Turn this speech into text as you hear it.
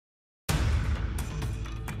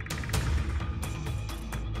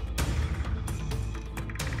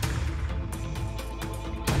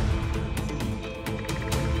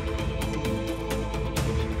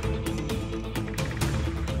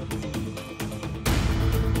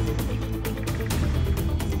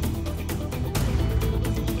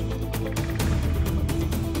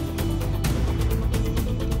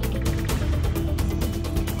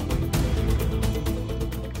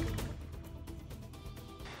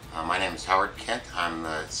My name is Howard Kent. I'm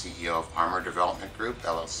the CEO of ArmorDevelopmentGroup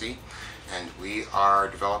LLC, and we are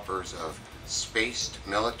developers of spaced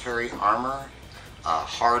military armor,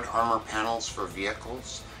 hard armor panels for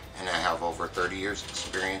vehicles, and I have over 30 years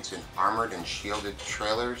experience in armored and shielded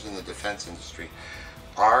trailers in the defense industry.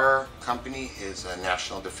 Our company is a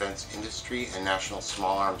national defense industry and national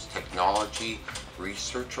small arms technology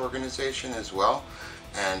research organization as well,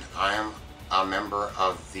 and I am a member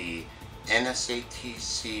of the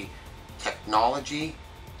NSATC technology,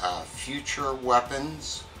 future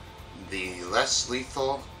weapons, the less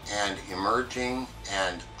lethal and emerging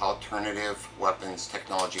and alternative weapons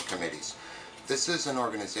technology committees. This is an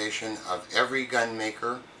organization of every gun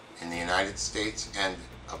maker in the United States and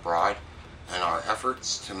abroad, and our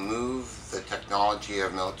efforts to move the technology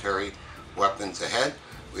of military weapons ahead.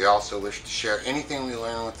 We also wish to share anything we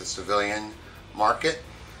learn with the civilian market.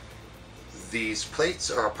 These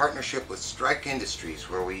plates are a partnership with Strike Industries,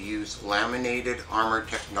 where we use laminated armor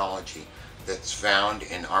technology that's found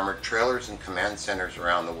in armored trailers and command centers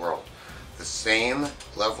around the world. The same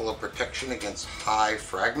level of protection against high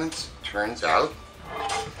fragments turns out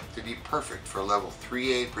to be perfect for level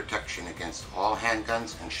 3A protection against all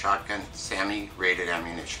handguns and shotgun SAAMI rated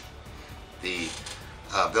ammunition. The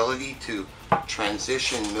ability to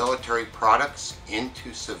transition military products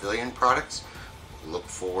into civilian products. Look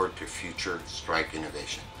forward to future Strike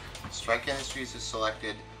innovation. Strike Industries has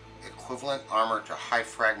selected equivalent armor to high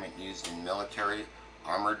fragment used in military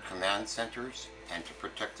armored command centers and to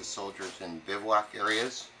protect the soldiers in bivouac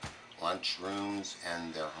areas, lunch rooms,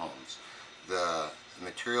 and their homes. The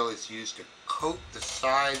material is used to coat the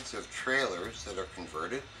sides of trailers that are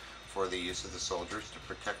converted for the use of the soldiers to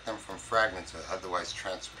protect them from fragments of otherwise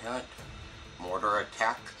transparent mortar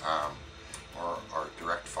attack or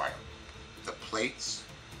direct fire. The plates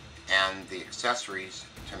and the accessories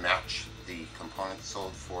to match the components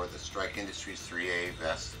sold for the Strike Industries 3A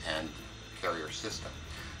vest and carrier system.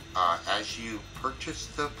 As you purchase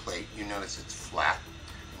the plate, you notice it's flat.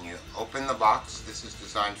 When you open the box, this is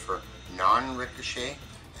designed for non-ricochet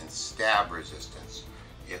and stab resistance.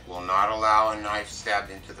 It will not allow a knife stabbed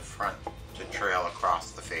into the front to trail across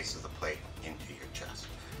the face of the plate into your chest.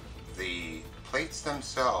 The plates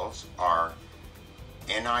themselves are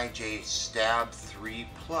NIJ Stab 3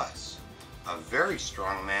 Plus. A very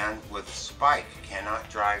strong man with a spike cannot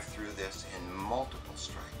drive through this in multiple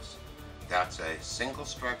strikes. That's a single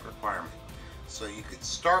strike requirement. So you could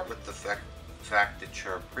start with the fact that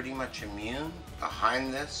you're pretty much immune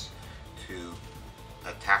behind this to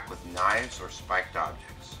attack with knives or spiked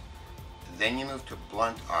objects. Then you move to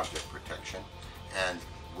blunt object protection, and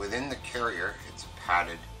within the carrier, it's a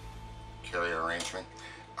padded carrier arrangement.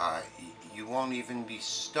 You won't even be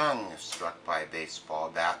stung if struck by baseball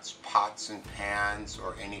bats, pots and pans,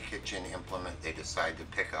 or any kitchen implement they decide to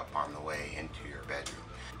pick up on the way into your bedroom.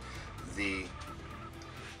 The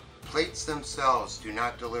plates themselves do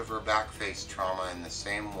not deliver backface trauma in the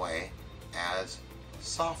same way as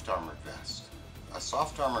soft armored vest. A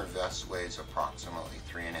soft armored vest weighs approximately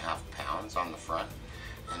 3.5 pounds on the front,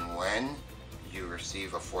 and when you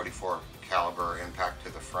receive a .44 caliber impact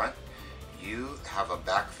to the front, you have a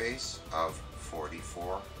backface of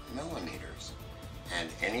 44 millimeters. And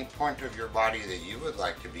any point of your body that you would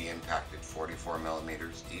like to be impacted 44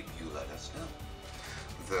 millimeters deep, you let us know.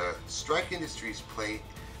 The Strike Industries plate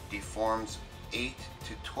deforms 8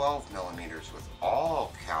 to 12 millimeters with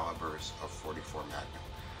all calibers of .44 Magnum.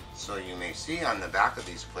 So you may see on the back of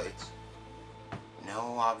these plates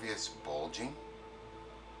no obvious bulging.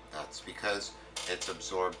 That's because it's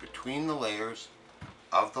absorbed between the layers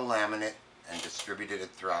of the laminate and distributed it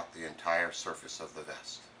throughout the entire surface of the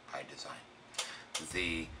vest by design.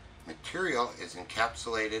 The material is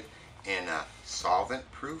encapsulated in a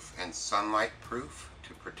solvent-proof and sunlight-proof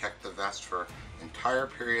to protect the vest for the entire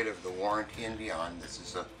period of the warranty and beyond. This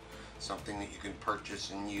is something that you can purchase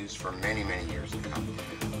and use for many, many years to come.